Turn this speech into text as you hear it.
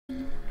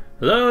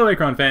Hello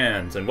Achron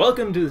fans, and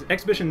welcome to this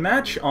exhibition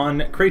match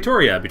on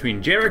Cratoria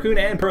between JRaccoon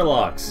and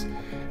Purlox.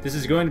 This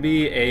is going to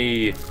be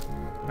a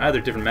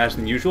rather different match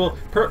than usual,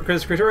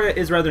 because Cratoria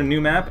is a rather new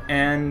map,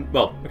 and,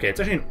 well, okay, it's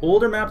actually an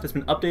older map that's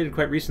been updated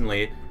quite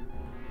recently,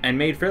 and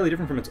made fairly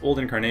different from its old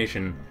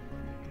incarnation.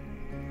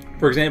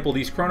 For example,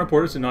 these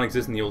chronoports did not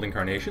exist in the old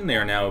incarnation, they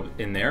are now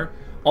in there.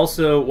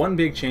 Also, one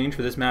big change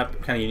for this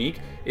map, kind of unique,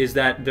 is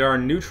that there are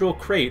neutral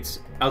crates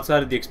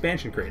outside of the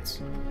expansion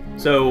crates.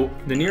 So,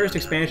 the nearest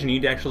expansion you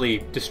need to actually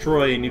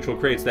destroy neutral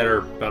crates that are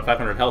about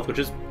 500 health, which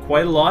is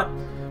quite a lot.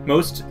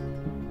 Most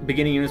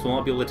beginning units will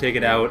not be able to take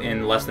it out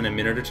in less than a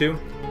minute or two.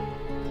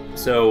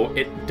 So,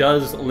 it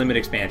does limit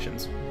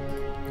expansions.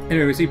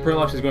 Anyway, we see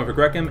Purlox is going for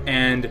Grekim,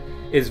 and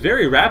is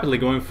very rapidly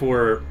going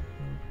for...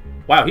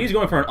 Wow, he's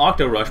going for an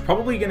Octo Rush,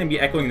 probably going to be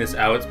echoing this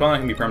out. It's probably not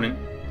going to be permanent.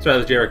 Sorry,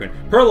 that's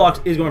JRaccoon.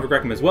 Purlox is going for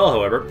Grekim as well,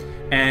 however,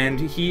 and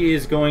he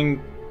is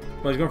going...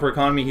 Well, he's going for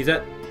economy. He's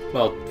at,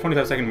 well,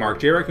 25-second mark.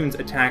 JRaccoon's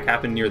attack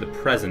happened near the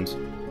present.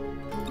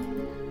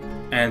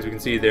 And as we can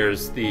see,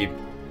 there's the...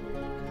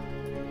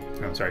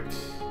 Oh, sorry.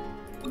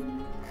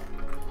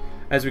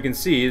 As we can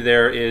see,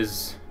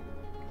 there's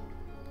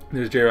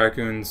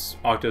JRaccoon's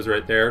Octos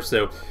right there.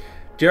 So,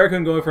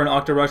 JRaccoon going for an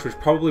Octo Rush, which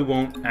probably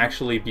won't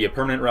actually be a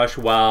permanent rush,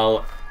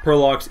 while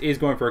Purlox is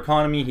going for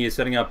economy. He is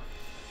setting up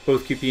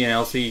both QP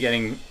and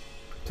LC,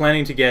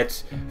 planning to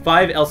get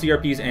 5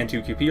 LCRPs and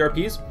 2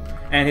 QPRPs.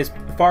 And his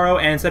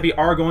Pharo and Sepi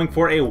are going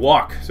for a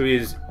walk. So he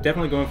is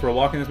definitely going for a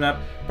walk in this map.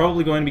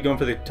 Probably going to be going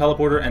for the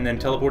teleporter and then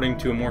teleporting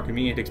to a more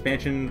convenient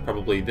expansion.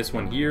 Probably this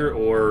one here,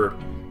 or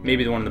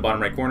maybe the one in the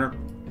bottom right corner.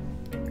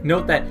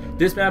 Note that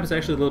this map is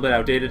actually a little bit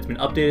outdated. It's been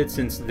updated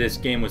since this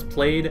game was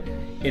played.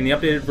 In the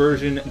updated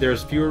version,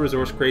 there's fewer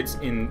resource crates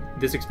in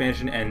this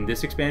expansion and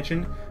this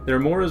expansion. There are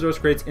more resource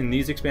crates in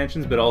these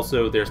expansions, but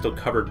also they're still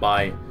covered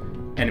by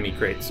enemy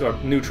crates, or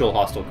neutral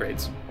hostile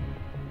crates.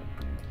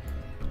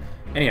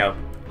 Anyhow,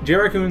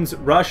 JRaccoon's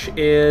rush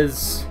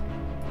is...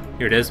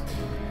 Here it is.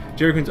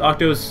 JRaccoon's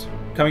Octos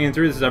coming in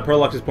through. This is on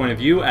Purlox's point of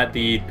view at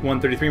the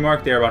 133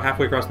 mark. They are about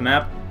halfway across the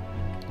map.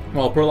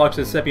 While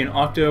Purlox's Sepi and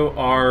Octo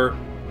are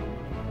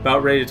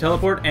about ready to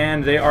teleport,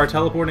 and they are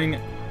teleporting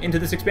into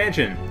this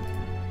expansion.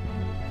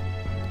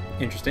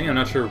 Interesting. I'm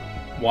not sure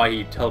why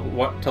he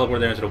teleported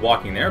there instead of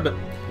walking there, but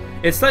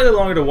it's slightly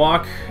longer to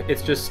walk.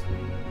 It's just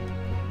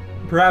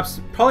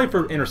probably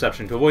for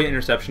interception, to avoid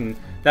interception.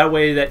 That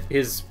way that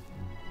his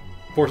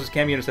forces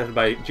can be intercepted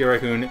by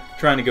JRaccoon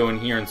trying to go in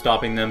here and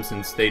stopping them,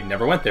 since they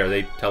never went there.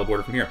 They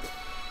teleported from here.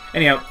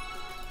 Anyhow,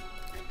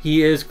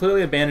 he is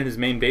clearly abandoned his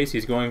main base.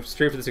 He's going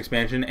straight for this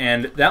expansion,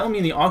 and that will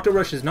mean the Octo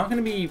Rush is not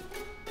going to be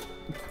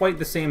quite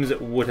the same as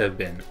it would have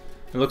been.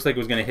 It looks like it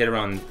was going to hit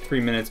around 3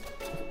 minutes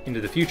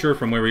into the future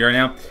from where we are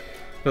now.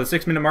 But the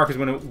 6-minute mark is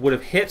when it would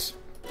have hit.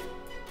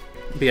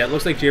 But yeah, it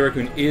looks like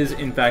JRaccoon is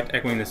in fact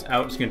echoing this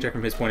out. Just going to check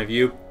from his point of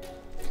view.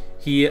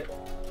 He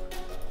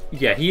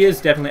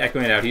is definitely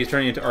echoing it out. He is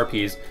turning into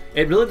RPs.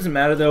 It really doesn't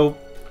matter though.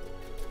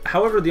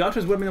 However, the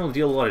Octos would have been able to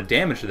deal a lot of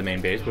damage to the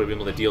main base. Would have been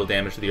able to deal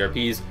damage to the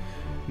RPs.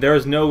 There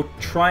is no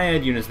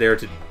Triad units there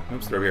to...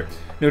 Oops, they're over here.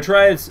 No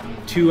Triads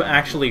to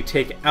actually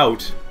take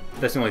out.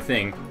 That's the only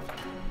thing.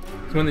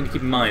 It's one thing to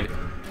keep in mind.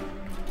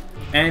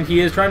 And he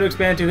is trying to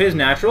expand to his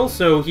natural,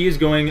 so he is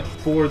going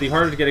for the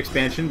harder to get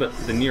expansion, but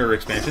the nearer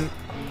expansion.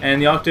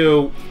 And the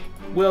Octo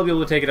will be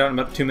able to take it out in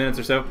about 2 minutes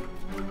or so.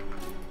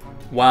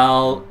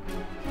 While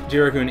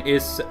JRaccoon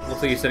is,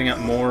 looks like he's setting up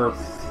more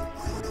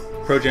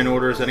progen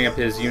orders, setting up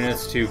his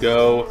units to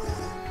go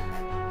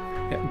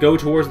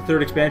towards the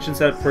 3rd expansion,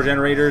 set up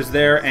progenerators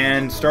there,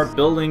 and start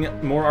building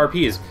more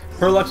RPs.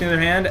 Purlox, on the other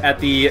hand, at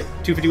the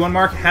 251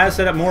 mark, has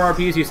set up more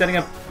RPs. He's setting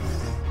up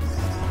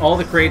all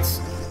the crates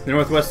on the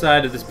northwest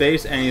side of this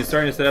base, and he's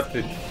starting to set up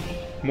the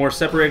more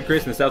separated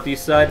crates on the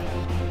southeast side.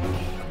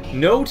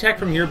 No tech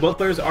from here. Both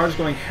players are just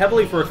going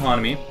heavily for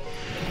economy.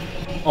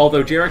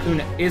 Although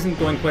JRaccoon isn't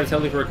going quite as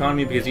heavily for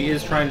economy because he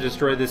is trying to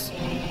destroy this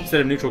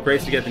set of neutral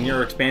crates to get the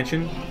nearer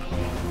expansion.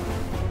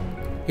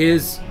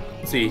 Let's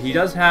see, he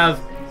does have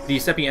the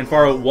Sepi and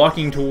Pharo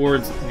walking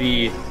towards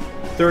the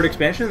 3rd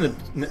expansion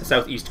in the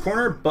southeast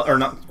corner, or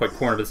not quite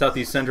corner, but the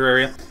southeast center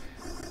area.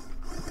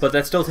 But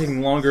that's still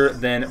taking longer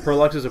than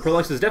Purlox's. So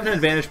Purlox's definite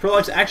advantage.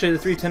 Purlox actually at the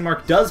 310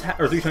 mark does have,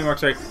 or 320 mark,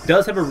 sorry,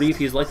 does have a reef.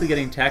 He's likely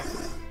getting tech.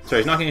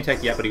 Sorry, he's not getting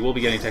tech yet, but he will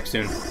be getting tech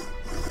soon.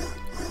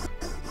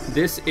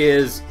 This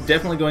is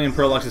definitely going in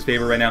Purlox's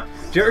favor right now.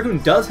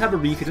 JRaccoon does have a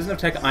reef. He doesn't have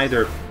tech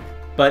either,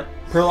 but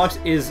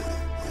Purlox is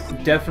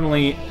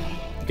definitely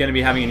going to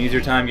be having an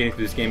easier time getting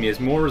through this game. He has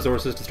more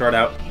resources to start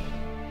out.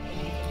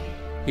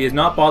 He is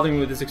not bothering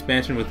with this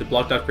expansion with the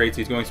blocked out crates.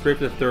 He's going straight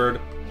for the 3rd.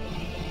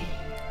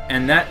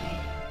 And that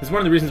is one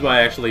of the reasons why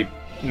I actually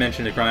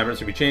mentioned the Chrono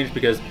should be changed,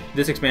 because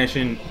this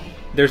expansion,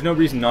 there's no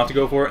reason not to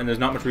go for it, and there's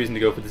not much reason to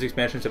go for this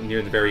expansion except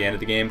near the very end of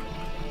the game.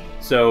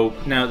 So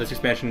now this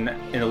expansion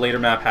in a later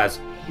map has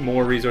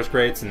more resource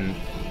crates, and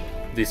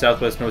the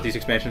southwest northeast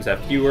expansions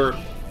have fewer.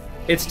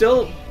 It's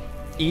still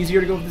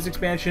easier to go for this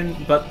expansion,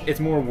 but it's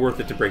more worth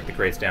it to break the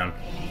crates down.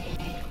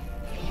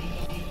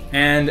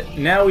 And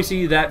now we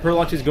see that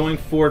Purlox is going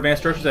for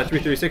advanced structures at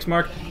 336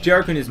 mark.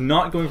 JRaccoon is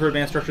not going for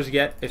advanced structures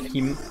yet. If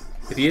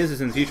he is,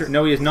 it's in the future.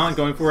 No, he is not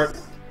going for it.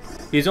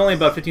 He's only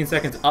about 15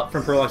 seconds up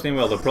from Purlox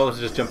anyway, although Purlox has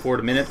just jumped forward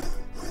a minute.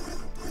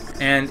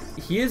 And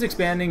he is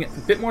expanding a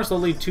bit more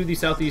slowly to the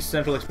southeast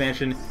central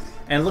expansion.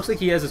 And it looks like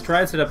he has his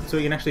triad set up so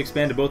he can actually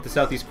expand to both the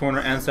southeast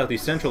corner and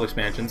southeast central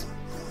expansions.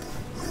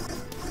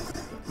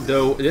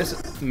 Though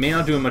this may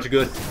not do him much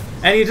good.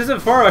 And he does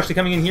have Pharo actually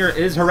coming in here,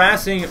 is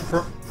harassing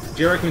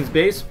JRaccoon's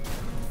base.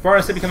 Pharo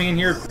and Seppi coming in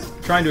here,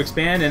 trying to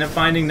expand, and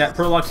finding that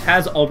Purlox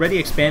has already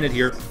expanded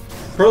here.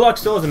 Purlox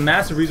still has a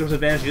massive resource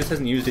advantage, he just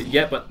hasn't used it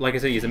yet, but like I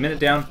said, he's a minute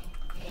down.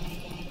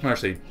 Well,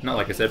 actually, not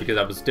like I said, because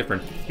that was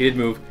different. He did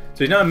move.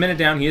 So he's now a minute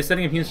down, he is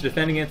setting up units to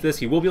defend against this.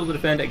 He will be able to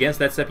defend against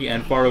that Seppi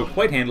and Pharo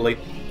quite handily.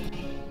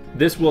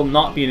 This will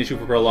not be an issue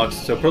for Purlox,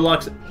 so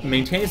Purlox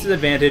maintains his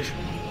advantage,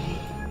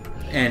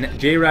 and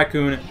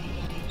JRaccoon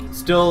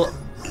still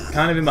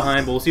kind of in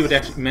behind, but we'll see what he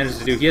actually manages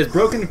to do. He has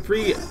broken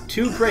free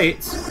 2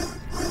 crates,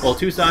 well,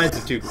 2 sides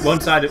of 2,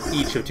 1 side of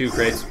each of 2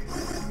 crates,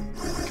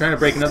 trying to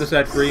break another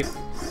side free,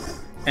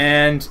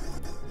 and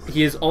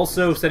he is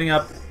also setting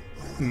up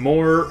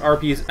more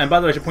RPs. And by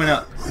the way, I should point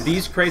out,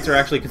 these crates are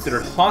actually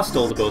considered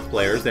hostile to both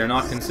players. They're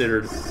not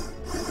considered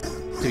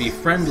to be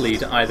friendly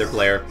to either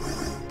player.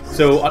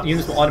 So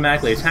units will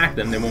automatically attack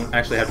them. They won't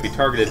actually have to be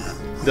targeted.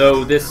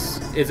 Though this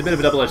is a bit of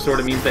a double-edged sword.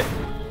 It means that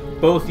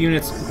both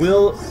units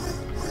will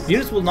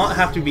not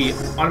have to be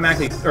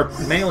automatically or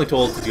manually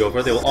told to go for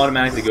it. They will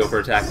automatically go for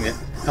attacking it.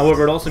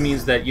 However, it also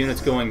means that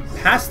units going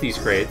past these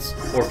crates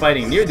or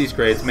fighting near these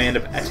crates may end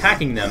up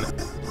attacking them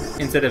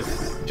instead of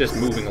just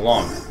moving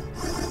along.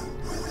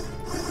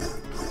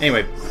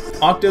 Anyway,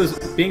 Octo's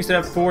being set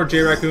up for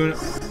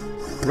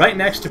JRaccoon right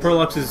next to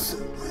Purlox's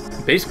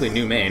basically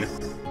new main.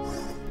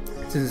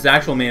 Since his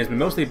actual main has been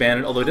mostly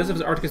abandoned, although he does have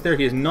his Articus there,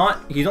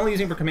 he's only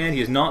using for command,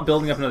 he is not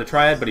building up another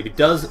Triad, but if he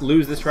does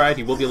lose this Triad,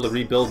 he will be able to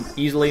rebuild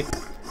easily.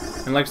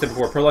 And like I said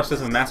before, Purlox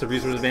does have a massive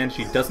resource advantage.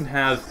 He doesn't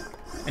have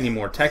any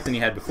more tech than he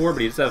had before,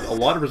 but he does have a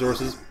lot of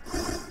resources.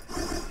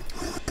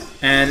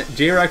 And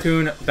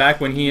JRaccoon,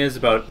 back when he is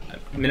about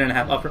a minute and a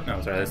half up from...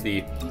 No, sorry, that's the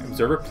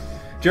Observer.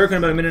 JRaccoon,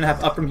 about a minute and a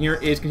half up from here,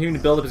 is continuing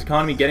to build up his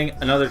economy, getting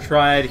another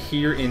Triad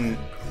here in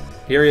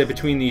the area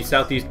between the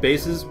southeast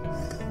bases,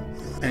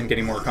 and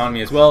getting more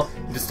economy as well.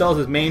 He still has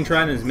his main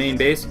Triad and his main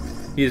base.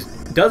 He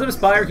does have a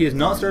Spire. He has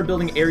not started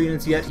building air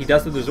units yet. He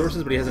does have the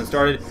resources, but he hasn't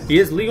started. He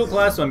is Lego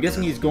class, so I'm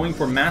guessing he's going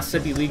for mass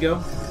Seppi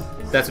Lego.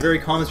 That's a very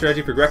common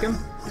strategy for Grekim.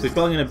 So he's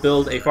probably going to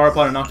build a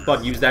Pharopod and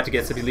Octopod, use that to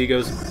get Seppi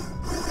Legos,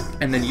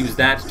 and then use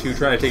that to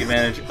try to take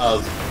advantage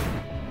of,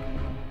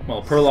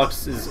 well,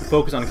 Purlox's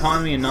focus on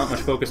economy and not much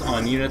focus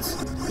on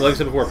units. But like I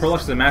said before, Purlox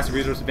has a massive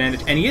resource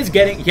advantage, and he has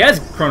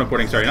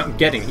chronoporting, sorry, not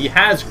getting, he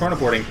has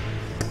chronoporting.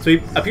 So he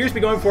appears to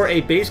be going for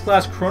a base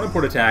class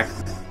chronoport attack.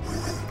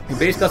 A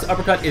base class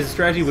uppercut is a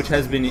strategy which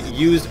has been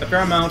used a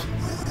fair amount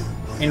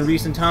in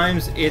recent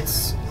times.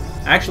 It's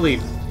actually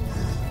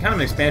kind of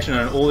an expansion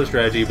on an older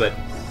strategy, but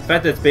the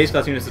fact that it's base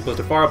class units as opposed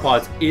to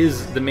Pharopods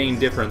is the main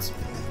difference.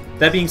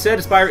 That being said,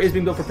 Aspire is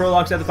being built for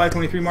Purlox at the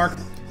 523 mark,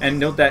 and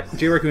note that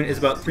JRaccoon is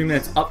about 3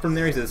 minutes up from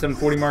there. He's at the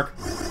 740 mark,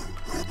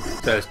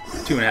 so it's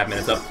 2.5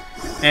 minutes up.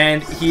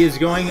 And he is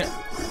going,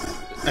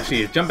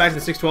 actually, jump back to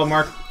the 612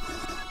 mark.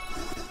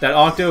 That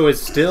Octo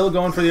is still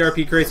going for the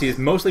RP crates. He has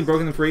mostly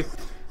broken them free,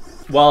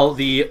 while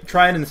the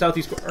Triad in the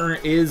southeast corner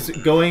is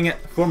going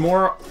for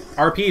more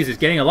RPs. He's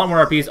getting a lot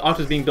more RPs.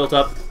 Octo's being built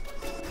up,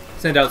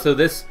 sent out. So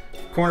this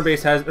corner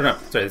base has, or no,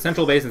 sorry, the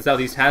central base in the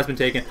southeast has been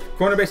taken.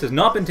 Corner base has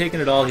not been taken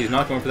at all. He's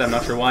not going for that. I'm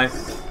not sure why.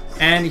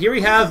 And here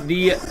we have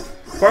the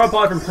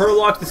Pharopod from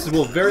Purlox. This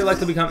will very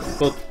likely become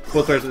both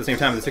players at the same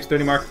time at the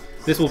 630 mark.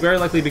 This will very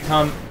likely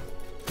become.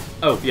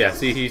 Oh yeah,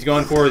 see, he's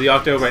going for the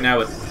Octo right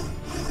now.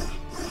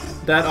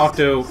 That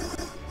Octo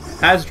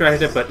has a track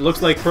hit, but it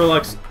looks like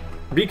Purlox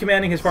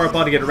recommanding his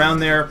Pharopod to get around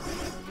there,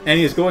 and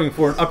he is going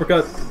for an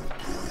uppercut,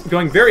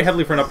 going very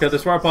heavily for an uppercut.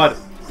 This Pharopod,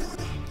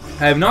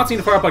 I have not seen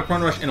a Pharopod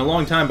Chrono Rush in a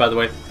long time, by the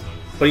way,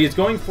 but he is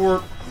going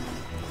for,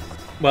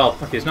 well,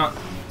 okay, it's not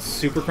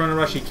super Chrono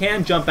Rush. He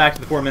can jump back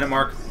to the 4-minute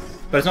mark,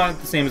 but it's not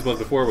the same as what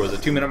before. It was a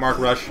 2-minute mark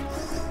rush.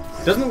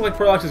 Doesn't look like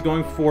Purlox is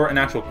going for an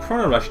actual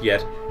Chrono Rush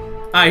yet.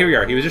 Ah, here we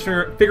are. He was just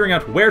figuring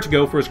out where to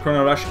go for his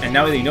Chrono Rush, and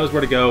now that he knows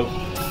where to go,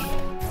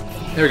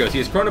 there he goes. He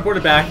is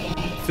chronoported back,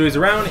 so he's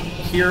around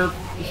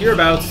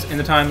hereabouts in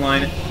the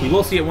timeline. We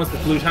will see it once the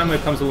blue time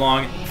wave comes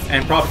along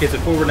and propagates it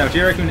forward. Now,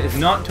 JRaccoon is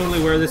not totally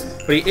aware of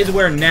this, but he is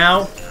aware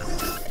now.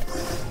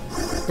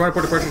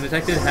 Chronoport departure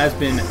detected has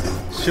been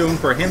shown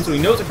for him, so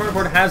he knows that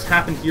chronoport has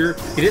happened here.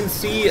 He didn't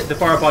see the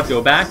Pharopod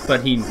go back,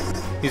 but he's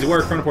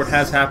aware chronoport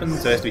has happened,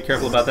 so he has to be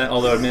careful about that,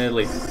 although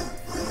admittedly,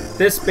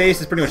 this space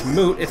is pretty much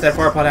moot if that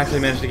Pharopod actually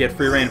managed to get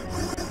free reign.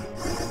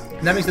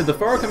 And that means that the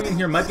Pharo coming in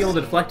here might be able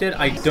to deflect it.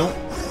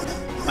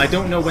 I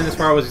don't know when this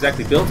Pharo was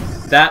exactly built.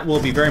 That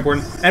will be very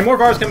important. And more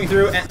Pharos coming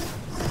through,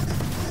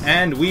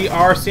 and we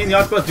are seeing the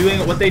Octopods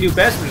doing what they do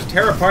best, which is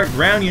tear apart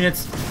ground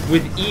units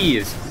with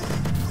ease.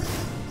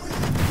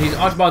 These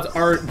Octopods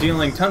are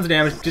dealing tons of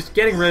damage, just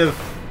getting rid of...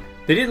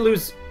 They did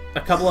lose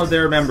a couple of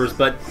their members,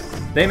 but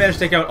they managed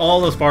to take out all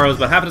those Pharos,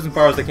 about half a dozen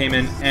Pharos that came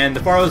in, and the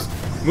Pharos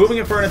moving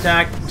in for an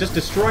attack, just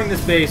destroying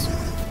this base.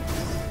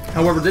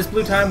 However, this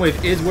blue time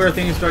wave is where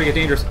things start to get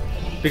dangerous,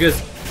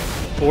 because,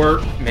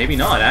 or maybe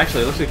not,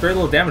 actually. It looks like very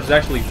little damage is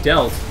actually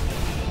dealt.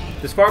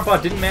 This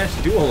Pharopod didn't manage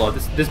to do a whole lot.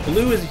 This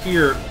blue is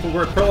here, from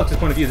Purlox's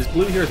point of view, this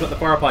blue here is what the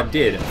Pharopod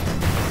did.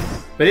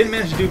 But it didn't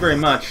manage to do very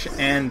much,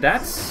 and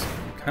that's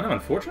kind of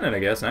unfortunate, I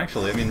guess,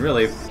 actually. I mean,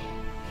 really.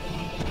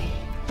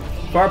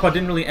 Pharopod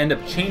didn't really end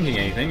up changing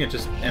anything, it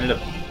just ended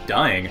up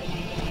dying.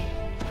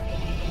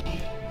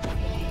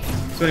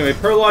 So anyway,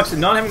 Purlox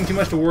not having too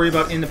much to worry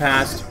about in the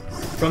past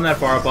from that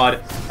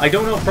Pharopod. I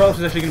don't know if Purlox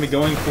is actually going to be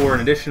going for an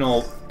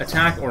additional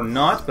attack or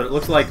not, but it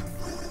looks like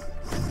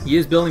he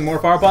is building more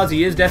Pharopods.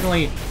 He is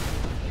definitely...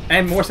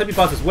 and more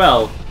Sepipods as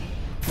well.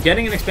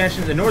 Getting an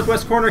expansion, the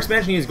northwest corner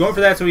expansion, he's going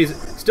for that, so he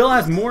still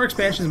has more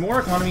expansions, more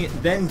economy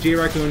than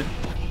JRaccoon.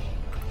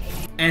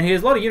 And he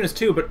has a lot of units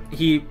too, but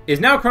he is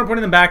now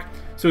chronoporting them back,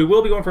 so he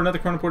will be going for another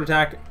chronoport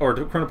attack, or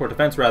chronoport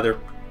defense rather.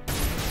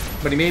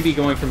 But he may be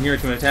going from here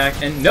to an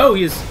attack, and no,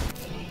 he is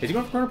he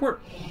going for chronoport?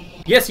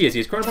 Yes, he is.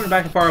 He's chronoporting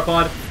back to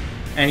Pharopod,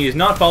 and he is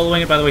not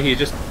following it, by the way.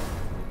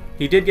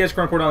 He did get his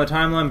chronoport on the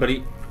timeline, but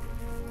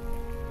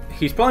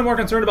he's probably more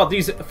concerned about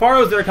these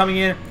Pharos that are coming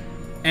in,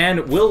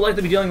 and will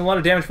likely be dealing a lot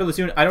of damage fairly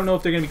soon. I don't know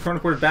if they're going to be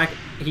chronoported back.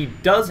 He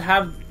doesn't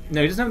have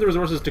the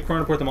resources to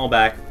chronoport them all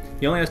back.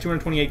 He only has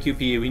 228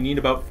 QP. We need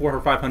about 400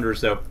 or 500 or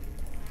so.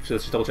 So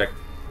let's just double check.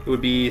 It would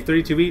be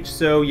 32 each,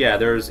 so yeah,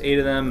 there's 8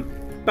 of them.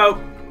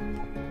 About...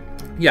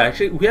 yeah,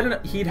 actually,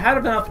 he'd had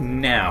enough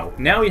now.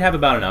 Now he'd have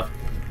about enough.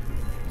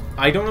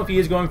 I don't know if he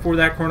is going for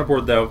that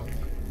chronoport, though.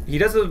 He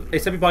does have a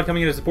Sepipod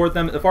coming in to support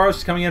them. The Pharos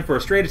is coming in for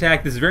a straight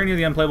attack. This is very near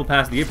the unplayable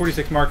pass, the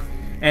 846 mark.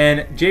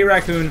 And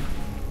JRaccoon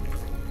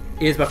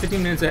is about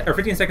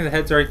 15 seconds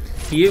ahead, sorry.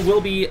 He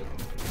will be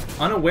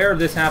unaware of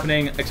this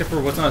happening, except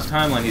for what's on his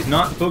timeline. He's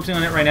not focusing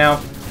on it right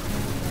now.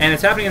 And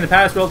it's happening in the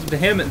past relative to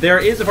him. There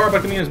is a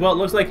Pharopod coming in as well. It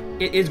looks like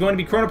it is going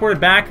to be chronoported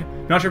back.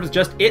 Not sure if it's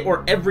just it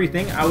or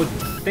everything. I would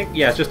think,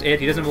 yeah, it's just it.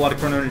 He doesn't have a lot of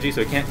chrono energy,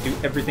 so he can't do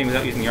everything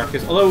without using the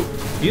Arcticus. Although,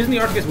 using the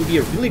Arcticus would be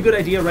a really good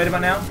idea right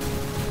about now.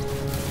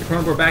 The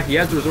chronoport back, he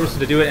has the resources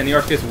to do it, and the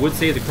Arcticus would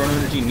save the chrono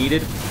energy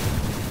needed.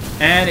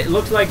 And it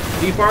looks like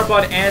the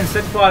Pharopod and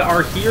Sepipod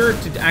are here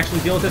to actually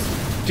deal with this.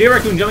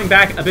 JRaccoon jumping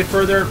back a bit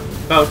further,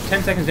 about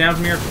 10 seconds down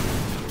from here.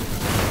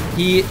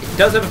 He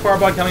does have a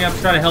Pharopod coming up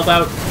to try to help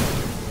out,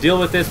 deal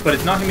with this, but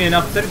it's not going to be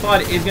enough.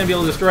 Sepipod is going to be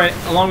able to destroy it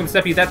along with the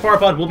Sepi. That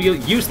Pharopod will be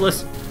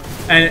useless,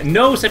 and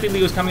no Sepi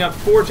Leo is coming up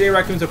for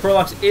JRaccoon, so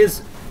Purlox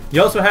is... he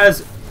also has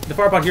the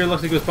Pharopod here.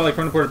 Looks like it was probably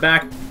chronoported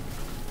back.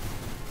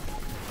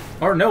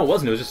 Or no, it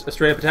wasn't. It was just a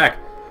straight-up attack.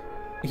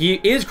 He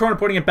is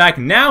chronoporting it back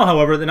now,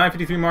 however, the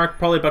 9:53 mark,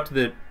 probably about to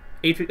the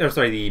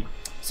the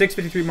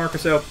 6:53 mark or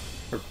so,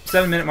 or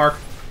 7-minute mark.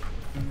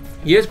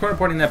 He is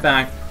chronoporting that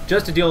back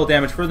just to deal with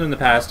damage further in the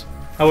past.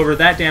 However,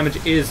 that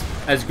damage is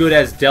as good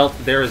as dealt.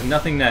 There is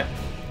nothing that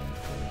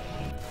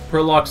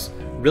Purlox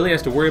really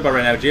has to worry about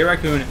right now.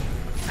 JRaccoon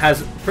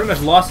has pretty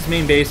much lost his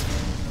main base.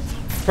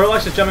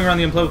 Purlox is jumping around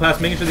the unplayable pass,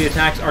 making sure the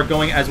attacks are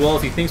going as well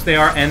as he thinks they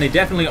are, and they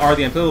definitely are.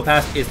 The unplayable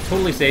pass is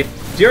totally safe.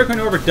 JRaccoon,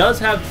 however, does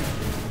have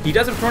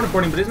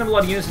chronoporting, but doesn't have a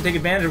lot of units to take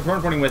advantage of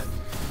chronoporting with.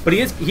 But he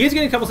is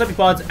getting a couple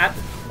Sepipods at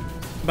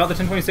about the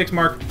 10:26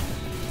 mark.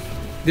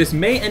 This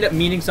may end up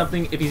meaning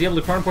something if he's able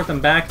to chronoport them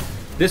back.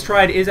 This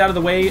Triad is out of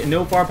the way.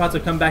 No Pharopods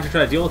have come back to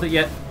try to deal with it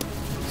yet.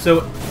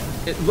 So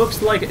it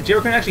looks like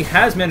JRaccoon actually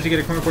has managed to get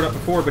a chronoport up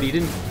before, but it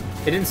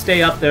didn't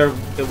stay up there.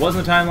 It was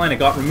in the timeline. It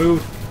got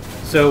removed.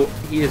 So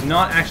he is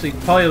not actually...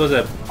 probably there was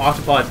a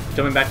Octopod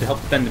jumping back to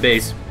help defend the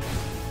base.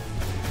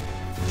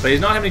 But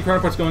he's not having any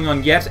chronoports going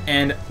on yet,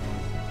 and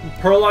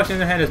Purlox, on the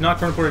other hand, has not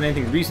chronoported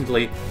anything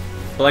recently.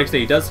 But like I say,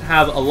 he does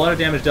have a lot of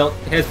damage dealt.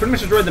 He has pretty much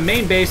destroyed the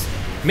main base.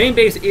 Main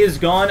base is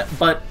gone,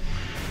 but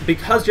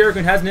because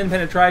JRaccoon has an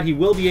independent Triad, he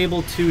will be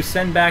able to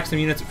send back some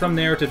units from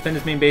there to defend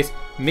his main base.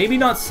 Maybe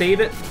not save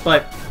it,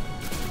 but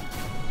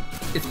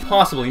it's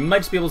possible. He might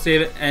just be able to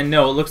save it. And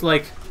no, it looks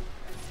like...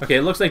 okay,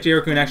 it looks like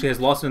JRaccoon actually has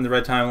lost it in the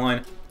red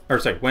timeline. Or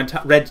sorry,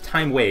 red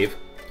time wave.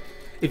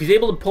 If he's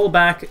able to pull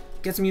back,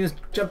 get some units,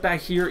 jump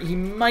back here, he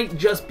might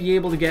just be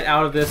able to get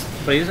out of this.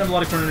 But he doesn't have a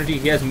lot of chrono energy.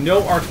 He has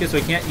no Arcticus, so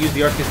he can't use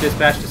the Arcticus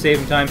dispatch to save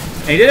him time.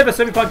 And he did have a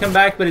Sepipod come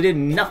back, but it did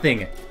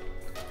nothing.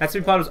 That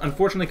Sepipod was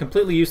unfortunately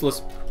completely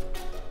useless.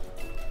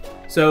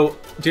 So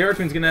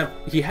JRaccoon's gonna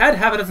have... he had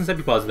half a dozen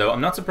Sepipods though. I'm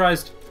not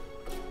surprised...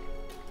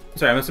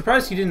 sorry, I'm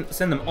surprised he didn't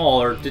send them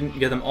all, or didn't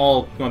get them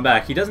all going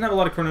back. He doesn't have a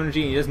lot of chrono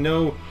energy. He has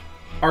no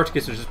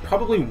Arcticus, which is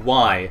probably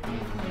why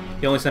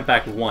he only sent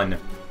back one.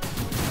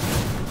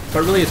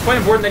 But really, it's quite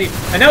important that he...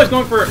 and now he's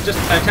going for just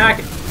an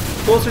attack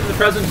closer to the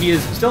present. He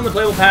is still in the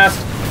playable pass.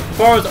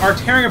 The Pharos are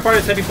tearing apart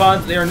his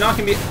Sepipods. They are not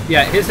going to be...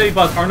 yeah, his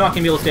Sepipods are not going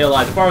to be able to stay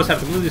alive. The Pharos have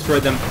completely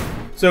destroyed them.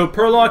 So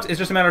Purlox is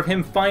just a matter of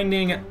him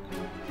finding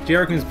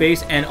JRaccoon's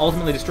base and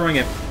ultimately destroying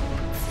it.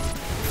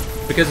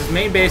 Because his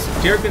main base,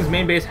 JRaccoon's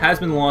main base has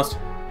been lost.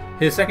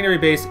 His secondary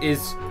base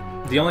is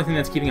the only thing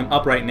that's keeping him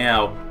up right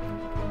now.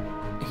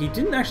 He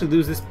didn't actually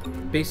lose this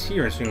base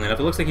here, interestingly enough.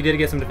 It looks like he did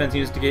get some defense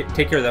units to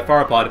take care of that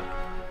Pharopod.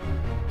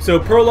 So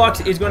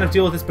Purlox is going to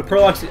deal with this, but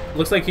Purlox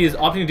looks like he is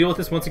opting to deal with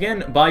this once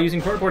again by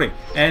using chronoporting.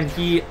 And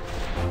he...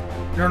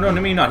 No,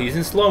 maybe not. He's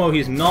in slow-mo.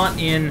 He's not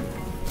in...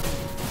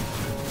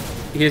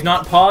 He is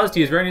not paused.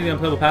 He is very near the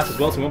unplayable pass as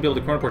well, so he won't be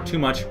able to chronoport too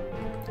much.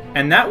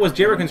 And that was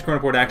JRaccoon's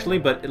chronoport, actually,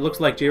 but it looks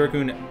like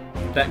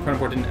JRaccoon, that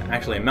chronoport didn't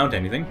actually amount to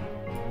anything.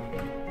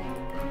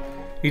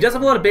 He does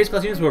have a lot of base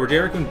class units, however.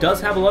 JRaccoon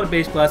does have a lot of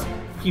base class.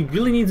 He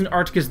really needs an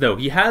Arcticus, though.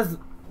 He has...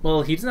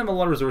 Well, he doesn't have a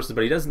lot of resources,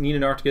 but he does need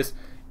an Arcticus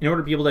in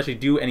order to be able to actually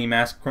do any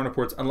mass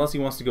chronoports, unless he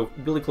wants to go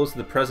really close to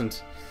the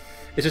present.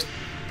 It's just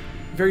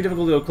very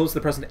difficult to go close to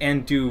the present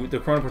and do the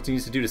chronoports he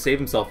needs to do to save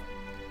himself.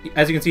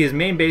 As you can see, his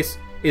main base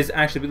is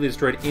actually completely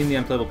destroyed in the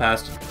unplayable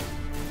past.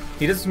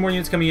 He does have some more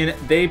units coming in.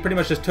 They pretty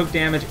much just took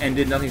damage and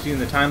did nothing to in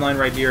the timeline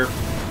right here.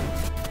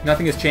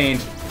 Nothing has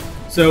changed.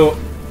 So,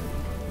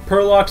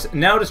 Purlox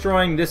now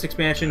destroying this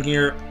expansion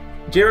here.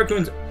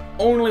 JRaccoon's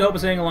only hope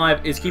of staying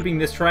alive is keeping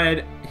this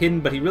Triad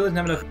hidden, but he really doesn't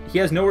have enough. He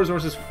has no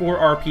resources for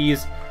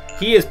RPs.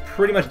 He is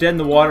pretty much dead in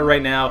the water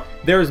right now.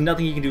 There is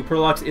nothing he can do.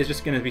 Purlox is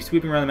just going to be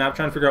sweeping around the map,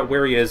 trying to figure out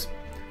where he is.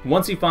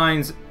 Once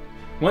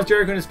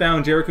JRaccoon is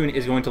found, JRaccoon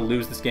is going to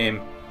lose this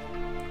game.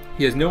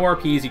 He has no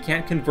RPs. He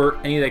can't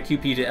convert any of that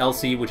QP to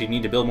LC, which he'd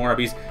need to build more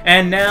RPs.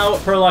 And now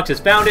Purlox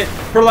has found it.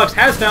 Purlox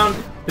has found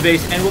the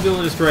base and will be able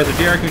to destroy it. So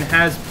JRaccoon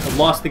has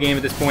lost the game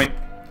at this point.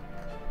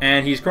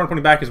 And he's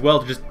chronoporting back as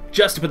well to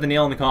just to put the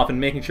nail in the coffin,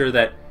 making sure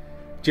that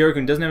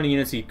JRaccoon doesn't have any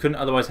units he couldn't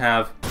otherwise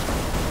have.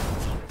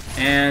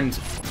 And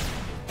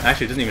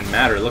actually, it doesn't even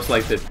matter. It looks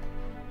like the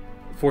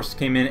forces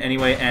came in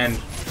anyway, and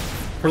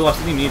Purlox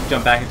doesn't even need to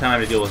jump back in time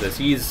to deal with this.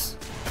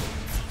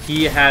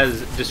 He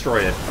has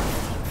destroyed it.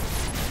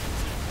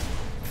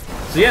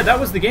 So yeah, that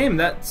was the game.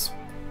 That's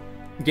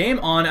game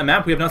on a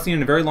map we have not seen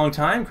in a very long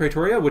time,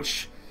 Cratoria,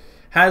 which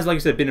has, like I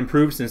said, been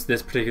improved since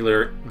this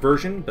particular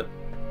version, but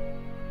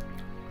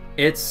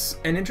it's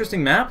an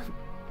interesting map.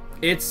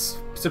 It's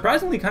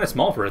surprisingly kind of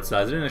small for its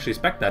size. I didn't actually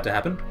expect that to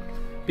happen.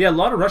 But yeah, a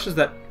lot of rushes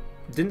that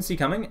didn't see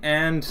coming,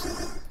 and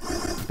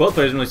both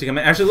players didn't really see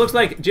coming. Actually, it looks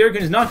like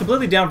JRaccoon is not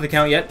completely down for the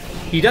count yet.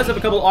 He does have a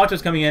couple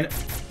Octos coming in.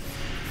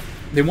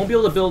 They won't be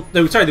able to build...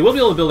 they will be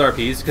able to build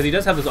RPs, because he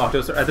does have those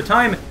Octos. At the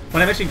time,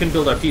 when I mentioned he couldn't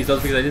build RPs, that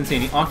was because I didn't see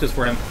any Octos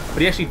for him.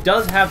 But he actually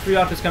does have 3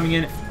 Octos coming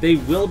in. They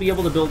will be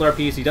able to build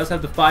RPs. He does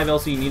have the 5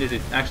 LC needed to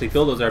actually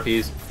build those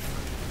RPs.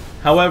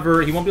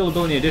 However, he won't be able to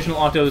build any additional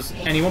Octos,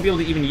 and he won't be able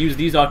to even use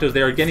these Octos.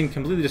 They are getting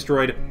completely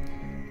destroyed.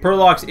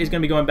 Purlox is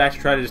going to be going back to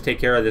try to just take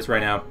care of this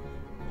right now.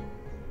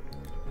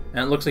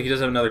 And it looks like he does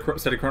have another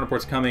set of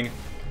chronoports coming.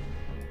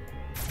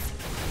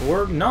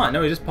 Or not.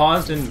 No, he just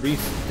paused and did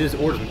his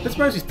orders. I'm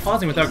surprised he's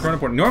pausing without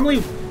chronoport.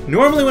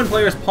 Normally when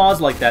players pause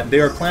like that, they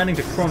are planning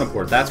to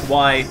chronoport. That's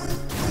why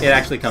it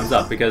actually comes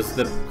up, because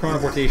the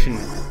chronoportation...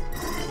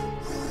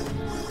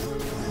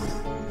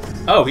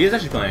 Oh, he is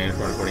actually planning on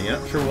chronoporting.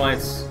 I'm not sure why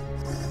it's...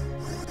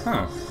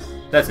 Huh.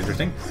 That's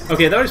interesting.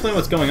 Okay, that would explain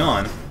what's going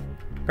on.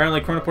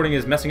 Apparently, chronoporting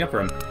is messing up for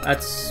him.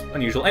 That's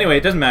unusual. Anyway,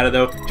 it doesn't matter,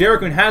 though.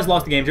 JRaccoon has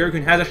lost the game.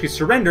 JRaccoon has actually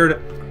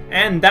surrendered,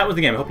 and that was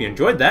the game. I hope you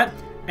enjoyed that,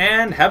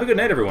 and have a good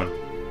night, everyone.